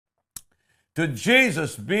To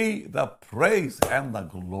Jesus be the praise and the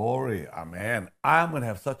glory. Amen. I'm going to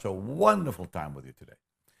have such a wonderful time with you today.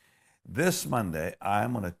 This Monday,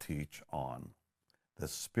 I'm going to teach on the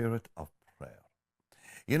spirit of prayer.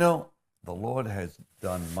 You know, the Lord has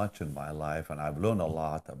done much in my life, and I've learned a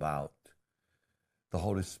lot about the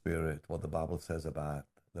Holy Spirit, what the Bible says about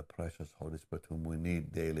the precious Holy Spirit, whom we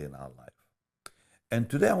need daily in our life. And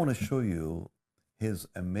today I want to show you his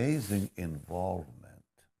amazing involvement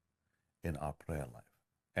in our prayer life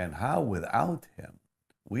and how without him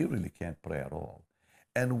we really can't pray at all.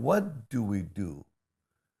 And what do we do?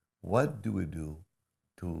 What do we do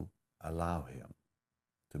to allow him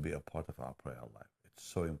to be a part of our prayer life? It's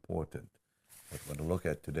so important what we're going to look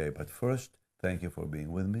at today. But first, thank you for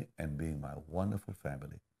being with me and being my wonderful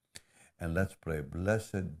family. And let's pray.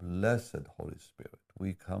 Blessed, blessed Holy Spirit,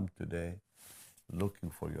 we come today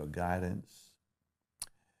looking for your guidance,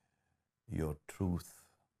 your truth.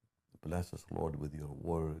 Bless us, Lord, with your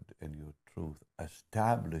word and your truth.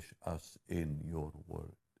 Establish us in your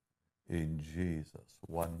word. In Jesus'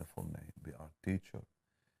 wonderful name, be our teacher,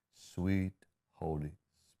 sweet Holy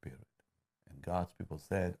Spirit. And God's people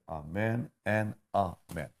said, Amen and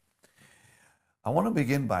Amen. I want to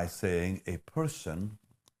begin by saying a person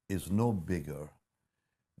is no bigger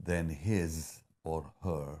than his or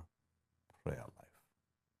her prayer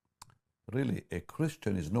life. Really, a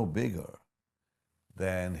Christian is no bigger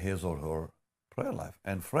than his or her prayer life.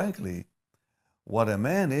 And frankly, what a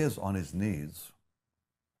man is on his knees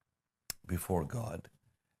before God,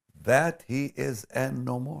 that he is and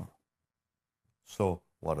no more. So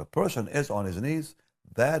what a person is on his knees,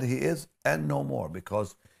 that he is and no more,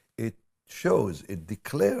 because it shows, it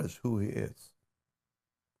declares who he is.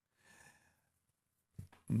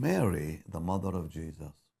 Mary, the mother of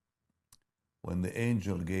Jesus, when the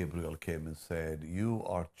angel Gabriel came and said, you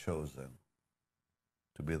are chosen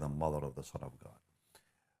to be the mother of the Son of God,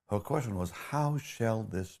 her question was, how shall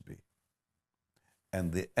this be?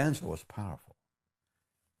 And the answer was powerful: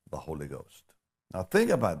 the Holy Ghost. Now think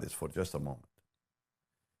about this for just a moment.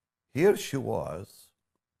 Here she was,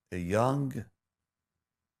 a young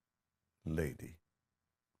lady.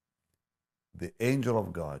 The angel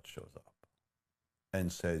of God shows up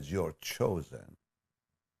and says, you're chosen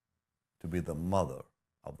to be the mother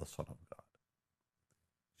of the Son of God.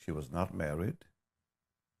 She was not married.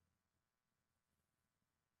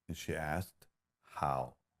 And she asked,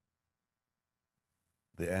 how?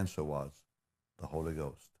 The answer was, the Holy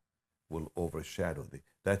Ghost will overshadow thee.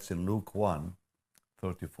 That's in Luke 1,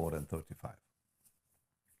 34 and 35.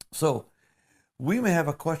 So we may have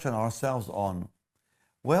a question ourselves on,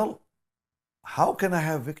 well, how can I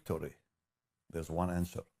have victory? There's one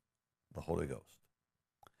answer: the Holy Ghost.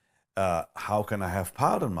 How can I have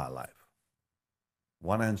power in my life?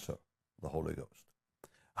 One answer: the Holy Ghost.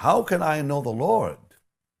 How can I know the Lord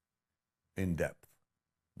in depth?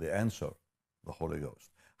 The answer: the Holy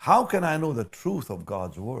Ghost. How can I know the truth of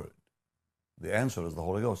God's word? The answer is the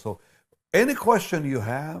Holy Ghost. So any question you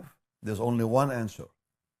have, there's only one answer: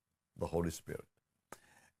 the Holy Spirit.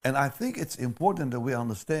 And I think it's important that we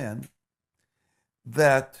understand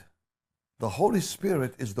that the Holy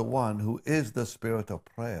Spirit is the one who is the spirit of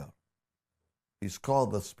prayer. He's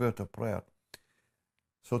called the spirit of prayer.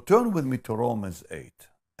 So turn with me to Romans 8,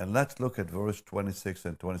 and let's look at verse 26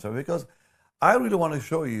 and 27, because I really want to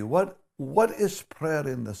show you what is prayer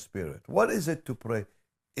in the Spirit. What is it to pray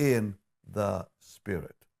in the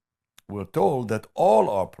Spirit? We're told that all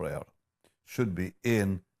our prayer should be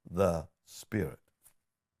in the Spirit.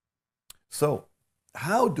 So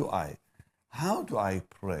how do I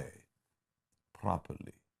pray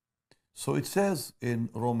properly? So it says in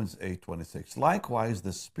Romans 8:26, likewise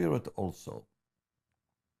the Spirit also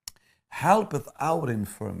helpeth our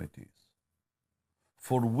infirmities,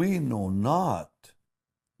 for we know not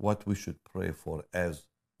what we should pray for as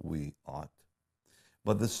we ought.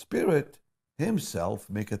 But the Spirit himself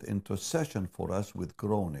maketh intercession for us with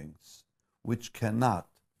groanings which cannot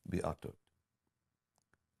be uttered.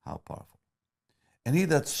 How powerful. And he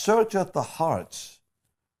that searcheth the hearts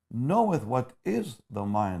knoweth what is the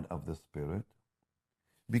mind of the Spirit,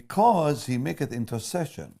 because he maketh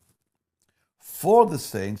intercession for the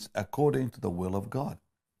saints according to the will of God.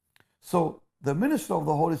 So the minister of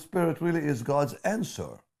the Holy Spirit really is God's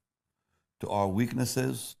answer to our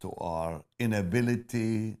weaknesses, to our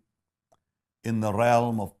inability in the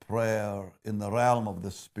realm of prayer, in the realm of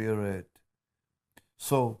the Spirit.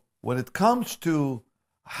 So when it comes to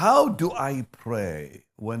how do I pray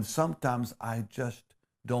when sometimes I just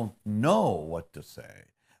don't know what to say,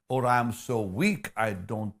 or I'm so weak I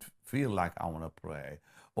don't feel like I want to pray,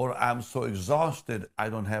 or I'm so exhausted I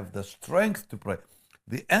don't have the strength to pray,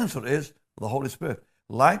 the answer is the Holy Spirit.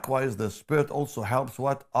 Likewise, the Spirit also helps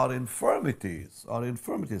what? Our infirmities,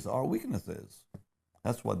 our weaknesses.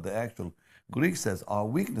 That's what the actual Greek says, our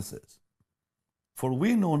weaknesses. For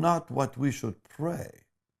we know not what we should pray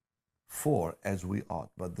for as we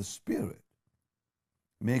ought, but the Spirit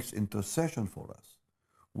makes intercession for us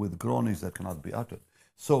with groanings that cannot be uttered.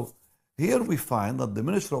 So here we find that the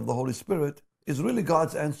ministry of the Holy Spirit is really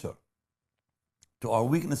God's answer to our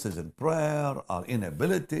weaknesses in prayer, our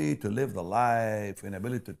inability to live the life,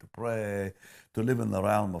 inability to pray, to live in the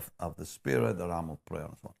realm of the Spirit, the realm of prayer,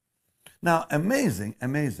 and so on. Now, amazing,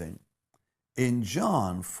 in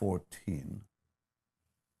John 14,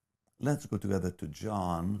 let's go together to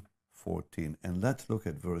John 14, and let's look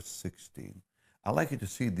at verse 16. I'd like you to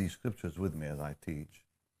see these scriptures with me as I teach.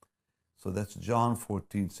 So that's John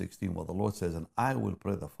 14:16, where the Lord says, and I will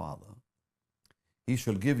pray the Father, he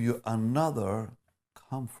shall give you another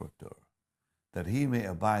comforter, that he may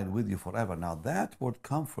abide with you forever. Now that word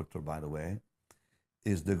comforter, by the way,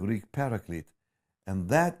 is the Greek paraclete, and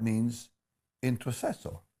that means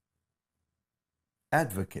intercessor,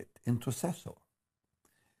 advocate, intercessor.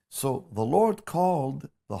 So the Lord called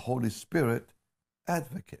the Holy Spirit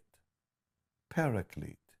advocate,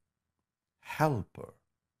 paraclete, helper,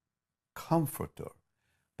 comforter.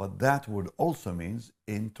 But that word also means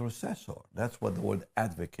intercessor. That's what the word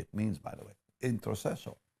advocate means, by the way,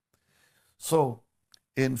 intercessor. So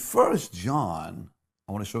in 1 John,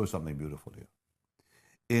 I want to show you something beautiful here.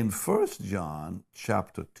 In 1 John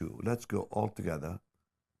chapter 2, let's go all together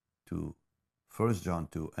to 1 John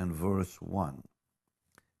 2 and verse 1.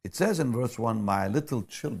 It says in verse 1, my little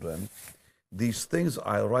children, these things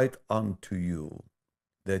I write unto you,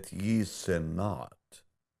 that ye sin not.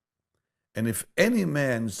 And if any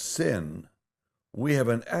man sin, we have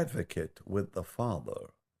an advocate with the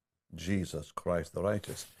Father, Jesus Christ the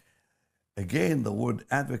righteous. Again, the word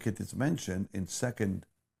advocate is mentioned in 1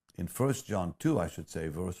 John 2, I should say,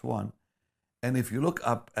 verse 1. And if you look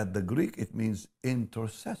up at the Greek, it means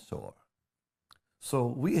intercessor. So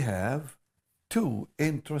we have two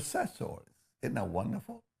intercessors. Isn't that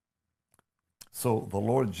wonderful? So the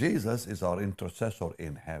Lord Jesus is our intercessor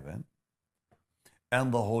in heaven,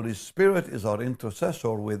 and the Holy Spirit is our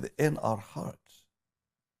intercessor within our hearts.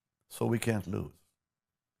 So we can't lose.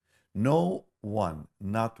 No one,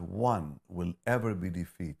 not one, will ever be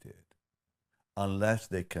defeated unless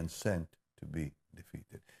they consent to be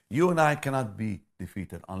defeated. You and I cannot be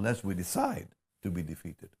defeated unless we decide to be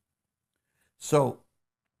defeated. So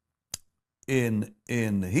in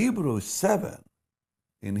Hebrews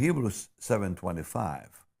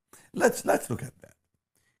 7:25, let's look at that,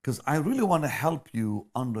 because I really want to help you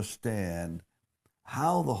understand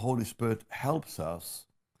how the Holy Spirit helps us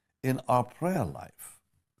in our prayer life.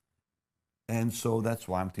 And so that's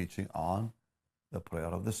why I'm teaching on the prayer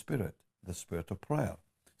of the Spirit of prayer.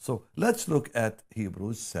 So let's look at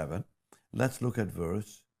Hebrews 7. Let's look at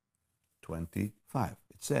verse 25.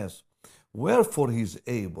 It says, wherefore he is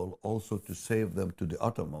able also to save them to the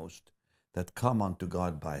uttermost that come unto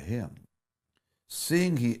God by him,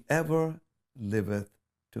 seeing he ever liveth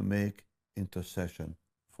to make intercession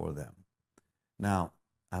for them. Now,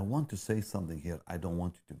 I want to say something here I don't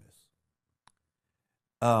want you to miss.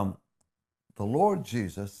 The Lord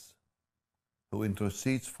Jesus, who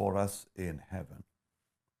intercedes for us in heaven,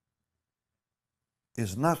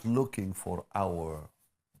 is not looking for our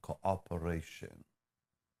cooperation.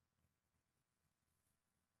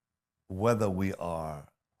 Whether we are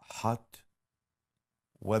hot,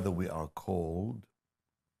 whether we are cold,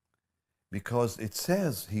 because it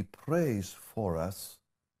says he prays for us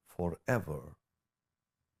forever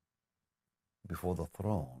before the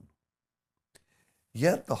throne.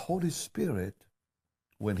 Yet the Holy Spirit,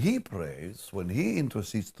 when he prays, when he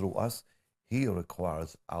intercedes through us, he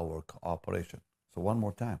requires our cooperation. So one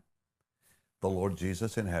more time. The Lord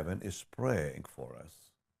Jesus in heaven is praying for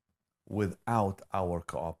us without our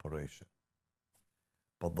cooperation.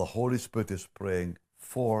 But the Holy Spirit is praying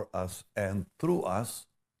for us and through us,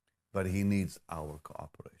 but he needs our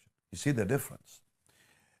cooperation. You see the difference?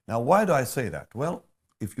 Now, why do I say that? Well,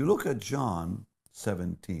 if you look at John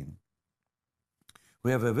 17,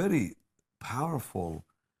 we have a very powerful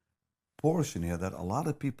portion here that a lot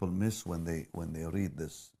of people miss when they read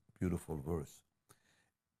this beautiful verse.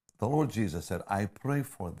 The Lord Jesus said, I pray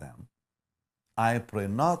for them. I pray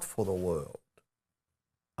not for the world.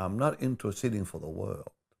 I'm not interceding for the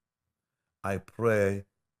world. I pray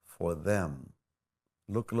for them.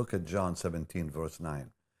 Look at John 17, verse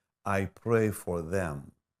 9. I pray for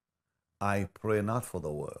them. I pray not for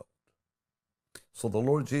the world. So the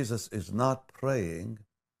Lord Jesus is not praying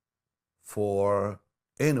for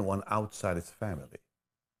anyone outside his family.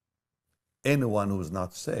 anyone who is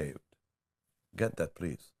not saved. Get that,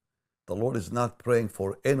 please. The Lord is not praying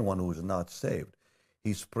for anyone who is not saved.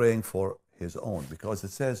 He's praying for his own, because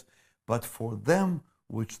it says, but for them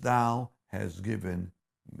which thou hast given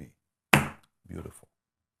me. Beautiful.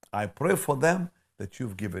 I pray for them that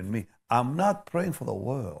you've given me. I'm not praying for the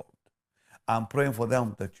world. I'm praying for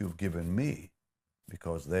them that you've given me,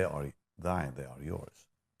 because they are thine, they are yours.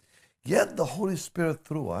 Yet the Holy Spirit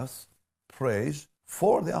through us prays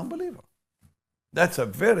for the unbeliever. That's a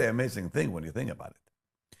very amazing thing when you think about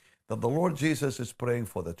it. That the Lord Jesus is praying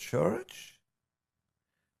for the church,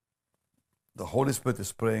 the Holy Spirit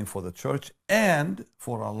is praying for the church and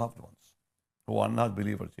for our loved ones who are not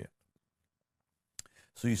believers yet.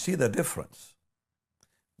 So you see the difference.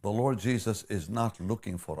 The Lord Jesus is not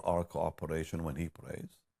looking for our cooperation when he prays.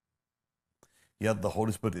 Yet the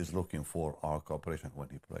Holy Spirit is looking for our cooperation when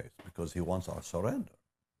he prays, because he wants our surrender.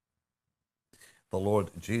 The Lord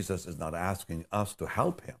Jesus is not asking us to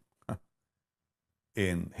help him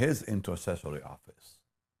in his intercessory office.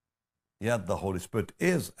 Yet the Holy Spirit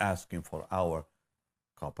is asking for our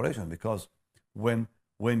cooperation, because when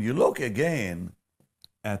you look again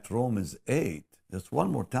at Romans 8, just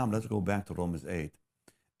one more time, let's go back to Romans 8,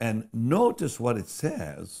 and notice what it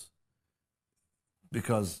says,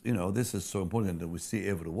 because, this is so important that we see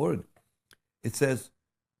every word. It says,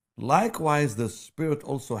 likewise, the Spirit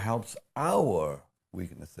also helps our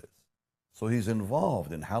weaknesses. So he's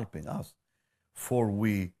involved in helping us, for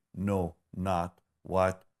we know not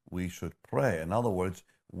what we should pray. In other words,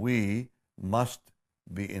 we must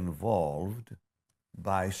be involved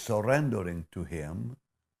by surrendering to him,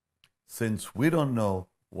 since we don't know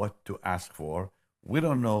what to ask for, we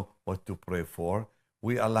don't know what to pray for.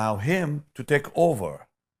 We allow him to take over.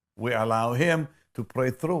 We allow him to pray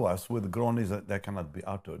through us with groanings that cannot be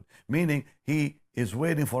uttered. Meaning, he is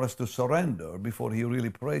waiting for us to surrender before he really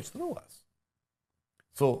prays through us.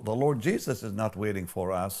 So the Lord Jesus is not waiting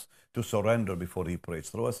for us to surrender before he prays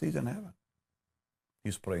through us. He's in heaven.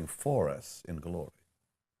 He's praying for us in glory.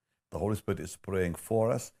 The Holy Spirit is praying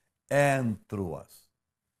for us and through us.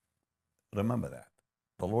 Remember that.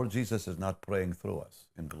 The Lord Jesus is not praying through us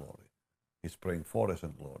in glory. He's praying for us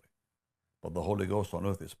in glory. But the Holy Ghost on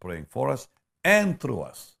earth is praying for us and through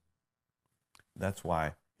us. That's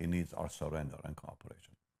why he needs our surrender and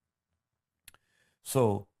cooperation.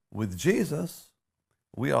 So with Jesus,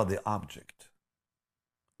 we are the object.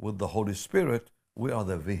 With the Holy Spirit, we are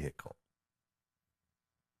the vehicle.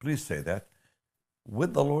 Please say that.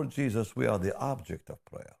 With the Lord Jesus, we are the object of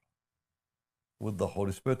prayer. With the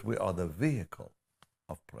Holy Spirit, we are the vehicle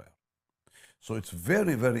of prayer. So it's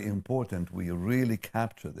very, very important we really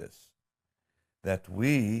capture this, that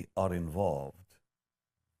we are involved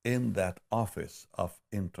in that office of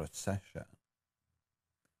intercession.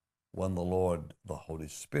 When the Lord, the Holy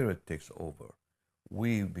Spirit, takes over,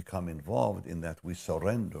 we become involved in that. We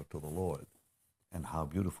surrender to the Lord. And how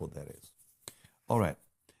beautiful that is. All right.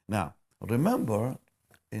 Now, remember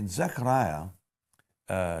in Zechariah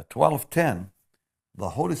 12:10, the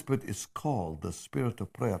Holy Spirit is called the Spirit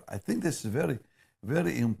of prayer. I think this is very,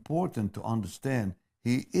 very important to understand.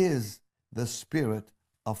 He is the Spirit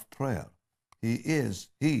of prayer.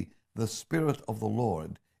 The Spirit of the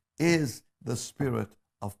Lord, is the Spirit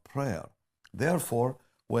of prayer. Therefore,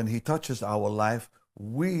 when he touches our life,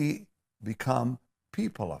 we become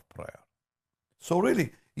people of prayer. So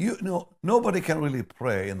really, nobody can really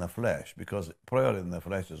pray in the flesh, because prayer in the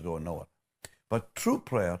flesh is going nowhere. But true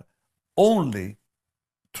prayer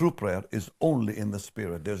is only in the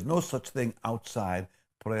Spirit. There's no such thing outside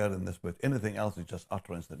prayer in the Spirit. Anything else is just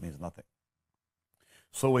utterance that means nothing.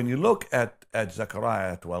 So when you look at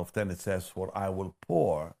Zechariah 12:10, it says, for I will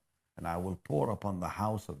pour upon the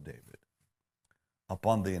house of David,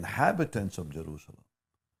 upon the inhabitants of Jerusalem,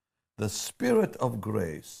 the spirit of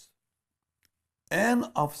grace and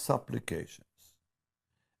of supplications,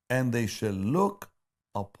 and they shall look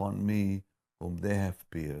upon me whom they have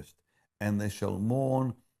pierced, and they shall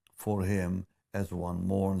mourn for him as one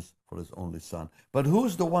mourns for his only son. But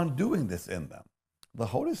who's the one doing this in them? The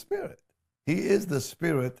Holy Spirit. He is the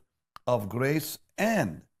Spirit of grace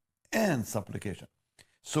and supplication.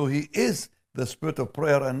 So he is the Spirit of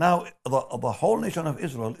prayer, and now the whole nation of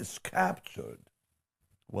Israel is captured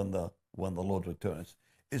when the Lord returns.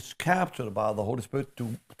 Is captured by the Holy Spirit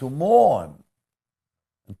to mourn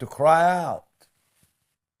and to cry out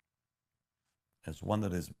as one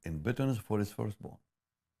that is in bitterness for his firstborn.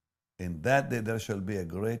 In that day there shall be a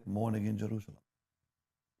great mourning in Jerusalem.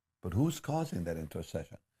 But who's causing that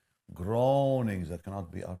intercession? Groanings that cannot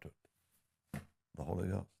be uttered. The Holy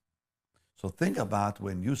Ghost. So think about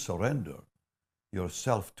when you surrender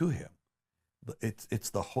yourself to him, It's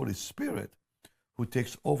the Holy Spirit who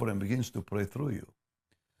takes over and begins to pray through you.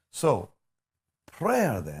 So,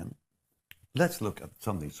 prayer then, let's look at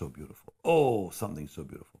something so beautiful. Oh, something so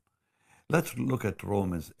beautiful. Let's look at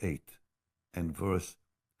Romans 8 and verse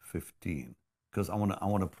 15, because I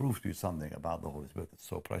want to prove to you something about the Holy Spirit that's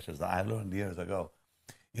so precious that I learned years ago.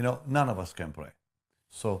 You know, none of us can pray.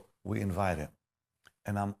 So we invite him.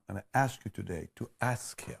 And I'm going to ask you today to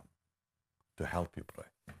ask him to help you pray.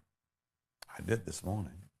 I did this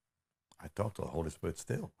morning. I talked to the Holy Spirit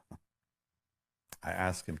still. I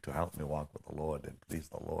asked him to help me walk with the Lord and please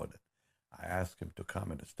the Lord. I asked him to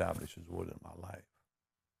come and establish his word in my life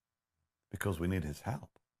because we need his help.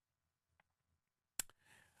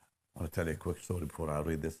 I want to tell you a quick story before I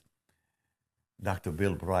read this. Dr.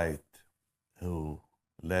 Bill Bright, who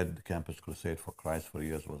led Campus Crusade for Christ for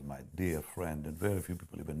years, was my dear friend, and very few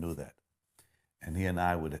people even knew that. And he and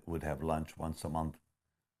I would have lunch once a month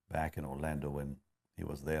back in Orlando when he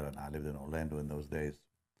was there, and I lived in Orlando in those days.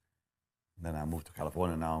 And then I moved to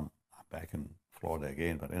California. Now I'm back in Florida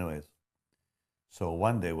again. But anyways, so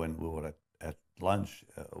one day when we were at lunch,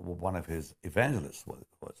 one of his evangelists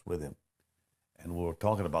was with him, and we were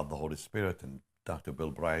talking about the Holy Spirit, and Dr.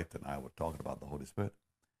 Bill Bright and I were talking about the Holy Spirit.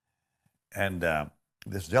 And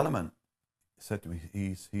this gentleman said to me,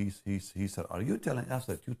 he said, "Are you telling us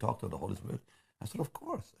that you talk to the Holy Spirit?" I said, "Of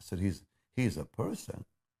course." I said, he's a person.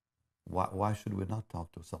 Why should we not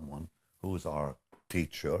talk to someone who's our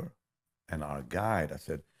teacher and our guide? I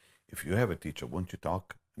said, if you have a teacher, wouldn't you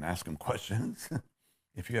talk and ask him questions?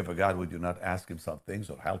 If you have a guide, would you not ask him some things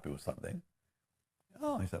or help you with something?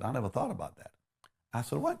 Oh, he said, I never thought about that. I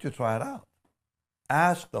said, why don't you try it out?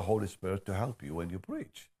 Ask the Holy Spirit to help you when you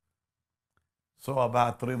preach. So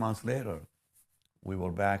about 3 months later, we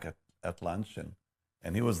were back at lunch,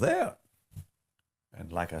 and he was there.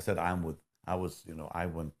 And like I said, I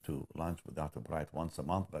went to lunch with Dr. Bright once a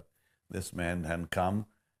month, but this man hadn't come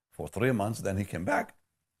for 3 months. Then he came back,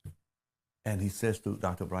 and he says to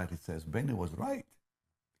Dr. Bright, he says, Benny was right.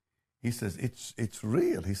 He says, it's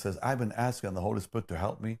real. He says, I've been asking the Holy Spirit to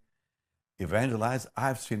help me evangelize.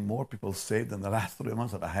 I've seen more people saved in the last 3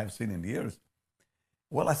 months than I have seen in years.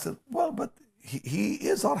 Well, I said, well, but he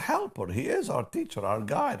is our helper. He is our teacher, our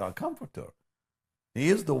guide, our comforter. He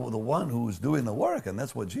is the one who is doing the work, and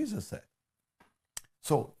that's what Jesus said.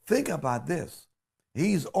 So think about this.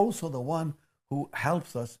 He is also the one who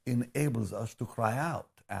helps us, enables us to cry out,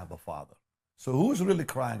 Abba, Father. So who's really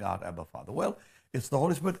crying out, Abba, Father? Well, it's the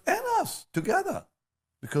Holy Spirit and us together.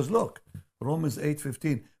 Because look, Romans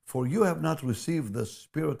 8:15, for you have not received the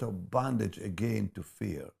spirit of bondage again to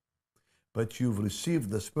fear, but you've received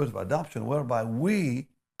the spirit of adoption, whereby we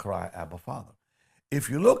cry, Abba, Father. If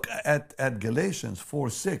you look at Galatians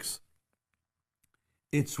 4:6,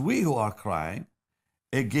 it's we who are crying,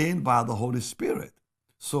 again by the Holy Spirit.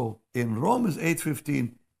 So in Romans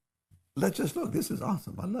 8:15, let's just look. This is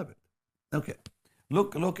awesome. I love it. Okay.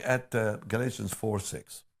 Look at Galatians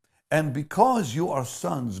 4:6. And because you are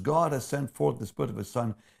sons, God has sent forth the Spirit of His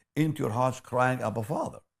Son into your hearts, crying, Abba,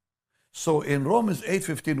 Father. So in Romans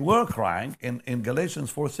 8:15, we're crying. In Galatians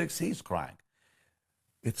 4:6, He's crying.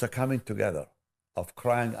 It's a coming together of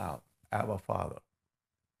crying out, Abba, Father.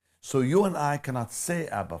 So you and I cannot say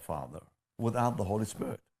Abba, Father without the Holy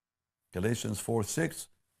Spirit. Galatians 4:6,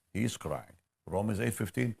 He's crying. Romans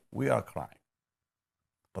 8:15, we are crying.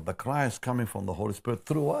 But the cry is coming from the Holy Spirit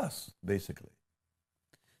through us, basically.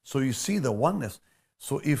 So you see the oneness.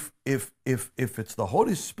 So if it's the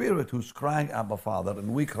Holy Spirit who's crying, Abba, Father,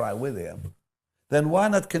 and we cry with Him, then why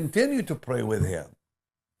not continue to pray with Him?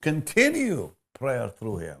 Continue prayer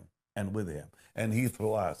through Him and with Him, and He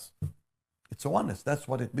through us. It's a oneness. That's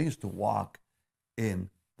what it means to walk in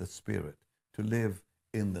the Spirit, to live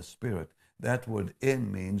in the Spirit. That word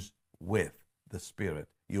in means with the Spirit.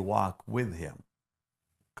 You walk with Him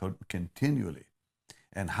continually.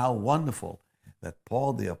 And how wonderful that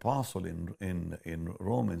Paul the Apostle in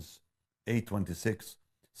Romans 8:26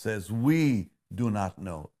 says, we do not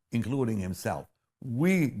know, including himself.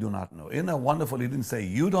 We do not know. Isn't that wonderful? He didn't say,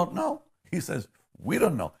 you don't know. He says, we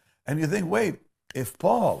don't know. And you think, wait, if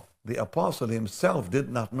Paul the Apostle himself did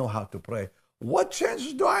not know how to pray, what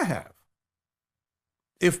chances do I have?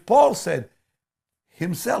 If Paul said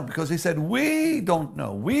himself, because he said, we don't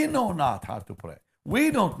know. We know not how to pray.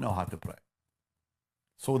 We don't know how to pray.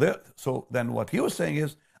 So then what he was saying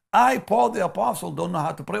is, I, Paul the Apostle, don't know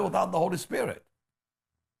how to pray without the Holy Spirit.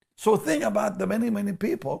 So think about the many, many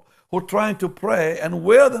people who are trying to pray and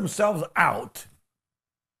wear themselves out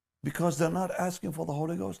because they're not asking for the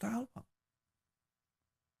Holy Ghost to help them.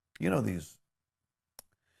 You know these,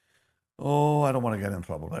 I don't want to get in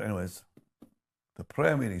trouble, but anyways, The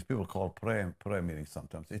prayer meetings, people call prayer meetings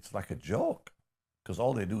sometimes. It's like a joke because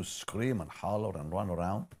all they do is scream and holler and run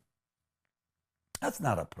around. That's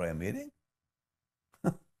not a prayer meeting.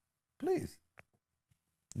 Please.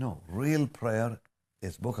 No, real prayer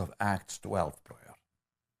is Book of Acts 12 prayer.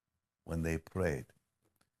 When they prayed.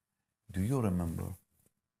 Do you remember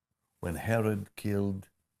when Herod killed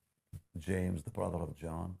James, the brother of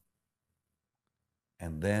John?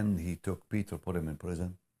 And then he took Peter, put him in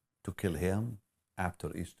prison to kill him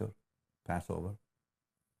after Easter, Passover.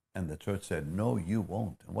 And the church said, no, you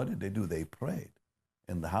won't. And what did they do? They prayed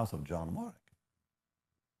in the house of John Mark.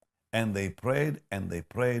 And they prayed,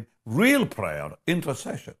 real prayer,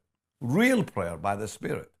 intercession, real prayer by the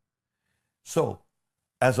Spirit. So,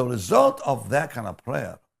 as a result of that kind of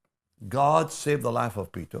prayer, God saved the life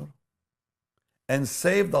of Peter and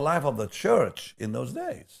saved the life of the church in those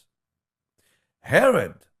days.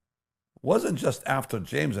 Herod wasn't just after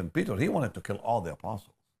James and Peter. He wanted to kill all the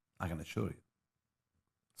apostles, I can assure you.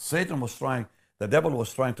 The devil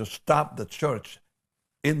was trying to stop the church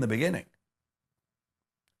in the beginning.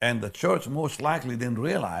 And the church most likely didn't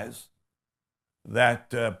realize that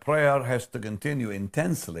prayer has to continue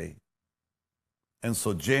intensely. And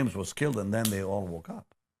so James was killed, and then they all woke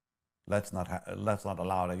up. Let's not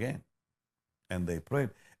allow it again. And they prayed.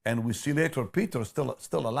 And we see later Peter still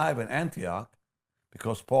alive in Antioch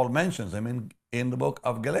because Paul mentions him in the book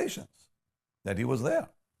of Galatians, that he was there.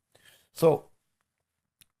 So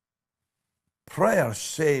prayer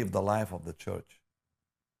saved the life of the church.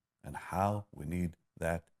 And how we need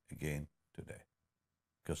that again today.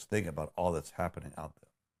 Because think about all that's happening out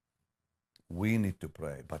there. We need to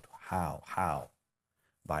pray, but how? How?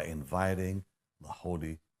 By inviting the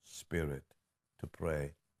Holy Spirit to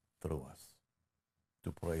pray through us.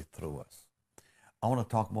 To pray through us. I want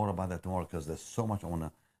to talk more about that tomorrow because there's so much I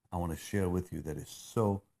want to share with you that is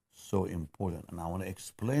so important. And I want to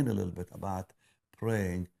explain a little bit about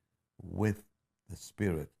praying with the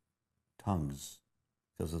Spirit, tongues.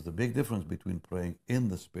 Because there's a big difference between praying in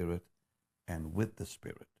the Spirit and with the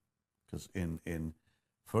Spirit. Because in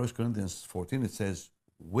 1 Corinthians 14 it says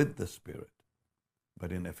with the Spirit.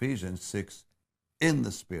 But in Ephesians 6, in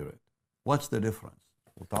the Spirit. What's the difference?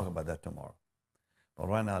 We'll talk about that tomorrow. But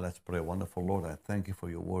right now, let's pray. Wonderful Lord, I thank you for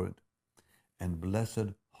your word. And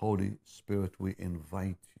blessed Holy Spirit, we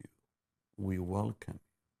invite you. We welcome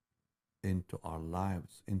you into our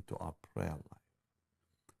lives, into our prayer life.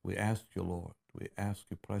 We ask you, Lord, we ask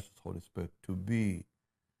you, precious Holy Spirit, to be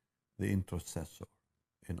the intercessor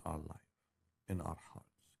in our life, in our hearts.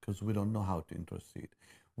 Because we don't know how to intercede.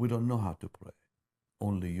 We don't know how to pray.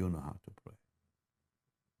 Only you know how to pray.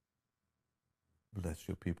 Bless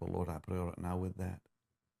your people, Lord. I pray right now with that.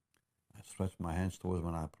 I stretch my hands towards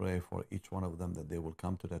when I pray for each one of them that they will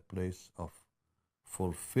come to that place of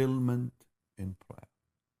fulfillment in prayer.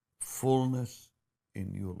 Fullness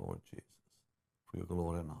in you, Lord Jesus, for your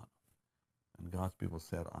glory and honor. And God's people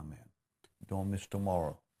said, amen. Don't miss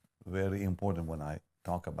tomorrow. Very important when I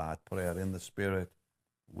talk about prayer in the Spirit,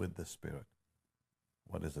 with the Spirit.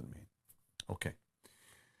 What does it mean? Okay.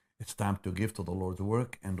 It's time to give to the Lord's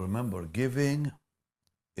work. And remember, giving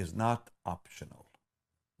is not optional.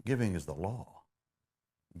 Giving is the law.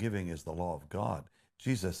 Giving is the law of God.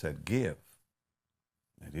 Jesus said, give.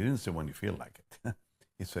 And he didn't say when you feel like it.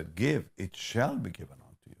 He said, give, it shall be given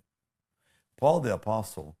unto you. Paul the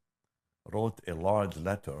Apostle wrote a large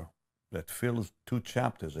letter that fills 2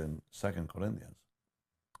 chapters in 2 Corinthians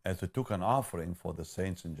as he took an offering for the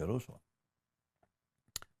saints in Jerusalem,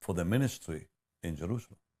 for the ministry in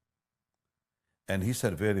Jerusalem. And he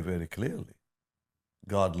said very, very clearly,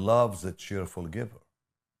 God loves a cheerful giver.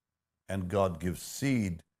 And God gives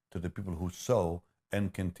seed to the people who sow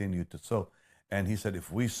and continue to sow. And he said,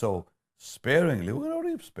 if we sow sparingly, we're going to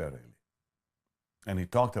reap sparingly. And he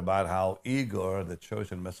talked about how eager the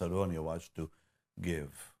church in Macedonia was to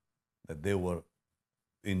give, that they were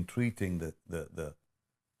entreating the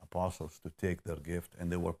apostles to take their gift,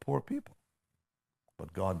 and they were poor people.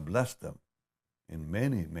 But God blessed them in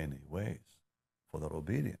many, many ways for their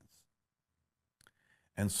obedience.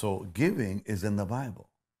 And so giving is in the Bible.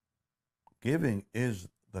 Giving is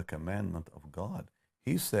the commandment of God.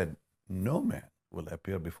 He said, no man will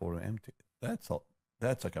appear before him empty.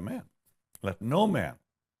 That's a command. Let no man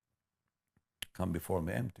come before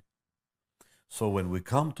me empty. So when we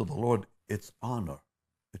come to the Lord, it's honor.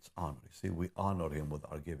 It's honor. You see, we honor him with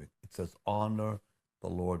our giving. It says, honor the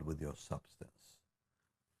Lord with your substance.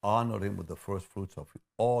 Honor him with the first fruits of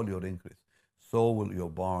all your increase. So will your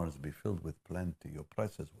barns be filled with plenty, your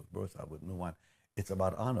presses will burst out with new wine. It's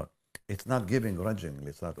about honor. It's not giving grudgingly.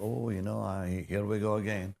 It's not, here we go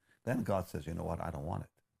again. Then God says, you know what, I don't want it.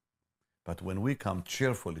 But when we come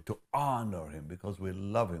cheerfully to honor him because we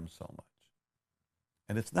love him so much,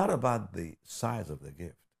 and it's not about the size of the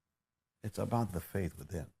gift, it's about the faith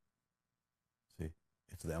within. See,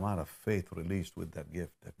 it's the amount of faith released with that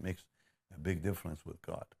gift that makes a big difference with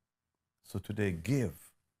God. So today,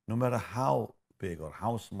 give, no matter how big or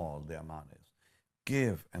how small the amount is.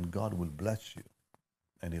 Give, and God will bless you,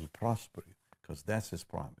 and he'll prosper you, because that's his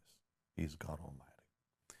promise. He's God Almighty.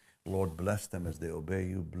 Lord, bless them as they obey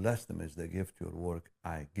you. Bless them as they give to your work.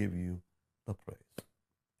 I give you the praise.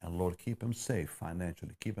 And Lord, keep them safe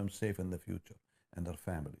financially. Keep them safe in the future and their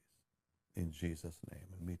families. In Jesus' name.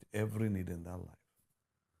 And meet every need in their life.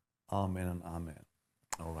 Amen and amen.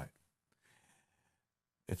 All right.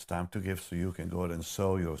 It's time to give, so you can go ahead and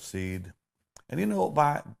sow your seed. And you know,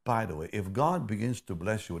 by the way, if God begins to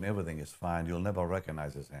bless you and everything is fine, you'll never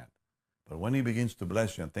recognize his hand. But when he begins to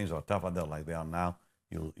bless you and things are tough out there like they are now,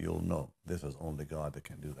 you'll know this is only God that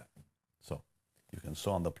can do that. So you can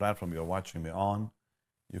sow on the platform you're watching me on.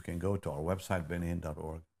 You can go to our website,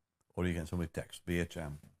 bennyhinn.org, or you can simply text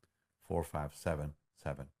BHM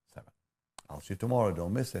 45777. I'll see you tomorrow.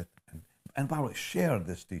 Don't miss it. And by the way, share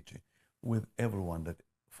this teaching with everyone that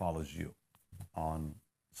follows you on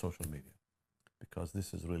social media, because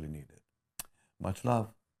this is really needed. Much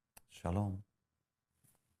love. Shalom.